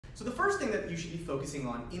So the first thing that you should be focusing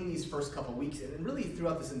on in these first couple weeks, and really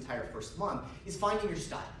throughout this entire first month, is finding your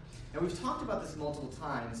style. Now we've talked about this multiple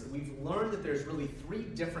times. We've learned that there's really 3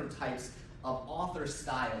 different types of author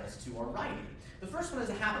styles to our writing. The first one is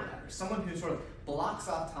a habit writer, someone who sort of blocks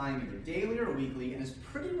off time either daily or weekly and is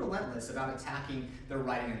pretty relentless about attacking their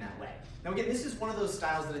writing in that way. Now again, this is one of those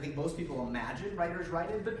styles that I think most people imagine writers write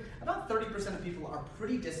in, but about 30% of people are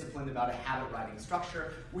pretty disciplined about a habit writing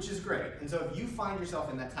structure, which is great. And so if you find yourself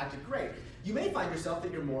in that tactic, great. You may find yourself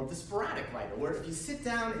that you're more of the sporadic writer, where if you sit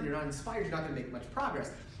down and you're not inspired, you're not going to make much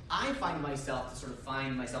progress. I find myself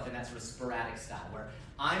in that sort of sporadic style where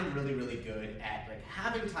I'm really, really good at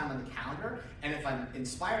having time on the calendar, and if I'm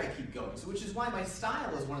inspired, I keep going. So which is why my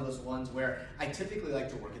style is one of those ones where I typically like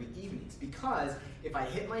to work in the evenings, because if I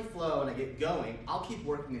hit my flow and I get going, I'll keep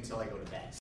working until I go to bed.